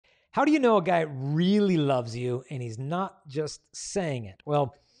How do you know a guy really loves you and he's not just saying it?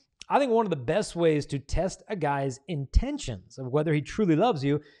 Well, I think one of the best ways to test a guy's intentions of whether he truly loves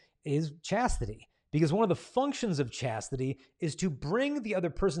you is chastity. Because one of the functions of chastity is to bring the other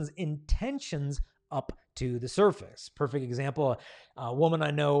person's intentions up to the surface. Perfect example, a woman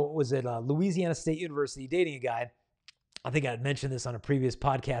I know was at Louisiana State University dating a guy. I think I had mentioned this on a previous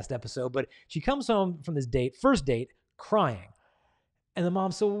podcast episode, but she comes home from this first date, crying. And the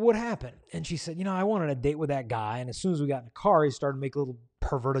mom said, well, what happened? And she said, I wanted a date with that guy. And as soon as we got in the car, he started making little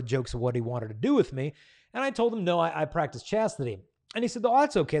perverted jokes of what he wanted to do with me. And I told him, no, I practice chastity. And he said, oh,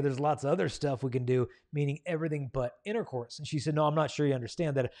 that's okay. There's lots of other stuff we can do, meaning everything but intercourse. And she said, no, I'm not sure you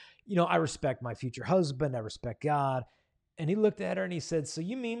understand that. I respect my future husband. I respect God. And he looked at her and he said, so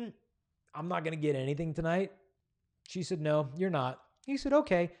you mean I'm not going to get anything tonight? She said, no, you're not. He said,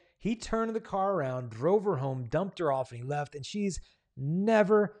 okay. He turned the car around, drove her home, dumped her off, and he left. And she's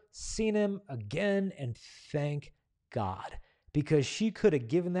never seen him again. And thank God, because she could have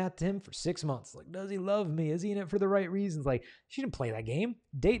given that to him for 6 months. Like, does he love me? Is he in it for the right reasons? Like, she didn't play that game.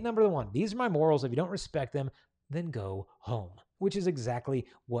 Date number one. These are my morals. If you don't respect them, then go home, which is exactly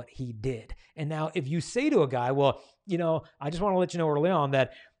what he did. And now if you say to a guy, well, I just want to let you know early on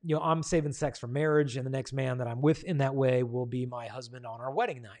that, I'm saving sex for marriage and the next man that I'm with in that way will be my husband on our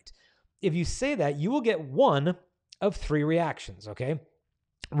wedding night. If you say that, you will get one of three reactions, okay?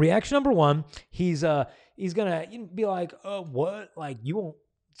 Reaction number one, he's gonna be like, oh, what? Like, you won't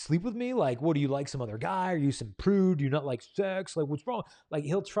sleep with me? Like, what, do you like some other guy? Are you some prude? Do you not like sex? Like, what's wrong? Like,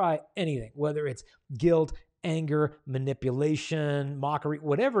 he'll try anything, whether it's guilt, anger, manipulation, mockery,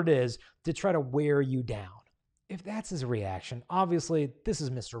 whatever it is, to try to wear you down. If that's his reaction, obviously this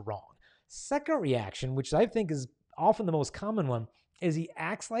is Mr. Wrong. Second reaction, which I think is often the most common one, is he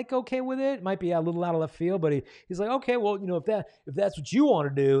acts like okay with it. It might be a little out of left field, but he's like, okay, well, if that's what you want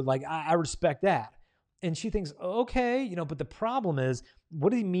to do, like, I respect that. And she thinks, okay, but the problem is, what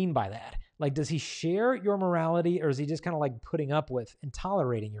does he mean by that? Like, does he share your morality, or is he just kind of like putting up with and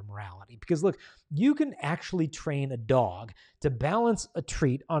tolerating your morality? Because look, you can actually train a dog to balance a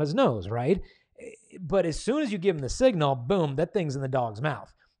treat on his nose, right? But as soon as you give him the signal, boom, that thing's in the dog's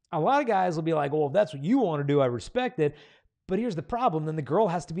mouth. A lot of guys will be like, well, if that's what you want to do, I respect it. But here's the problem. Then the girl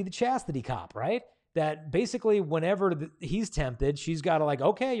has to be the chastity cop, right? That basically whenever he's tempted, she's got to like,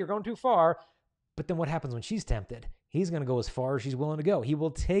 okay, you're going too far. But then what happens when she's tempted? He's going to go as far as she's willing to go. He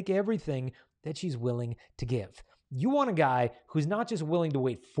will take everything that she's willing to give. You want a guy who's not just willing to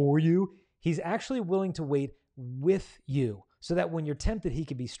wait for you. He's actually willing to wait with you so that when you're tempted, he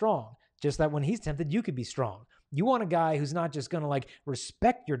can be strong. Just that when he's tempted, you could be strong. You want a guy who's not just going to like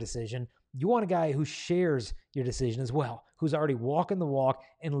respect your decision. You want a guy who shares your decision as well, who's already walking the walk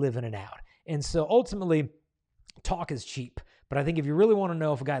and living it out. And so ultimately, talk is cheap. But I think if you really want to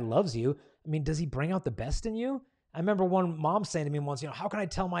know if a guy loves you, does he bring out the best in you? I remember one mom saying to me once, how can I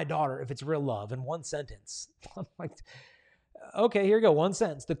tell my daughter if it's real love in one sentence? I'm like, okay, here you go. One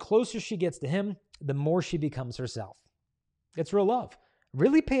sentence. The closer she gets to him, the more she becomes herself. It's real love.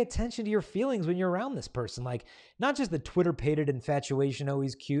 Really pay attention to your feelings when you're around this person. Like, not just the Twitter-pated infatuation, oh,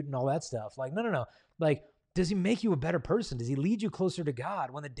 he's cute and all that stuff. Like, no. Like, does he make you a better person? Does he lead you closer to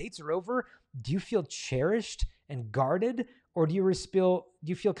God? When the dates are over, do you feel cherished and guarded? Or do you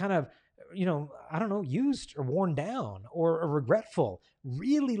feel kind of, used or worn down or regretful?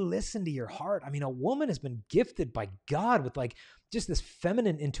 Really listen to your heart. A woman has been gifted by God with like just this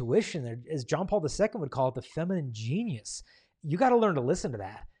feminine intuition, as John Paul II would call it, the feminine genius. You got to learn to listen to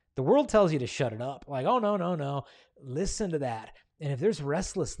that. The world tells you to shut it up. Like, oh, no. Listen to that. And if there's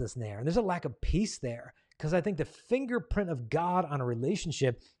restlessness there, and there's a lack of peace there, because I think the fingerprint of God on a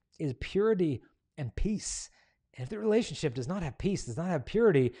relationship is purity and peace. And if the relationship does not have peace, does not have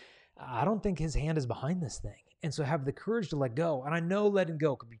purity, I don't think his hand is behind this thing. And so have the courage to let go. And I know letting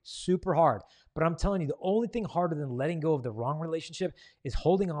go can be super hard, but I'm telling you, the only thing harder than letting go of the wrong relationship is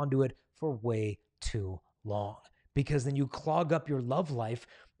holding on to it for way too long. Because then you clog up your love life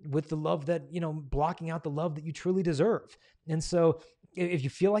with the love that, blocking out the love that you truly deserve. And so if you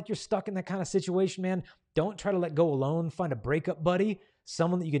feel like you're stuck in that kind of situation, man, don't try to let go alone. Find a breakup buddy,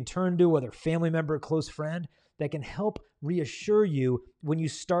 someone that you can turn to, whether family member or close friend, that can help reassure you when you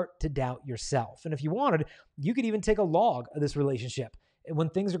start to doubt yourself. And if you wanted, you could even take a log of this relationship. And when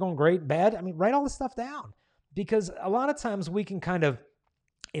things are going great, bad, write all this stuff down. Because a lot of times we can kind of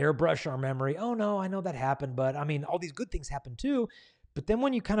airbrush our memory. Oh no, I know that happened, but all these good things happen too. But then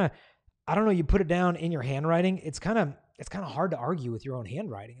when you kind of, you put it down in your handwriting, it's kind of hard to argue with your own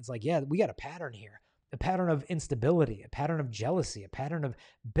handwriting. It's like, yeah, we got a pattern here, a pattern of instability, a pattern of jealousy, a pattern of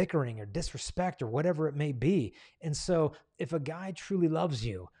bickering or disrespect or whatever it may be. And so if a guy truly loves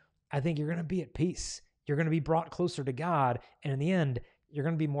you, I think you're going to be at peace. You're going to be brought closer to God. And in the end, you're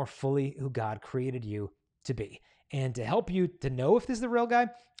going to be more fully who God created you to be. And to help you to know if this is the real guy,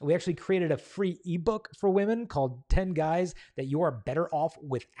 we actually created a free ebook for women called 10 Guys That You Are Better Off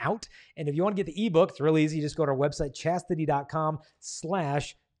Without. And if you want to get the ebook, it's really easy. Just go to our website,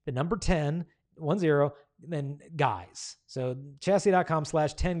 chastity.com/10, then guys. So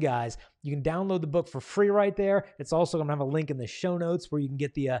chastity.com/10 guys. You can download the book for free right there. It's also going to have a link in the show notes where you can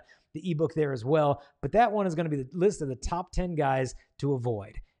get the ebook there as well. But that one is going to be the list of the top 10 guys to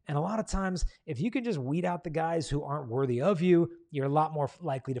avoid. And a lot of times, if you can just weed out the guys who aren't worthy of you, you're a lot more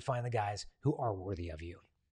likely to find the guys who are worthy of you.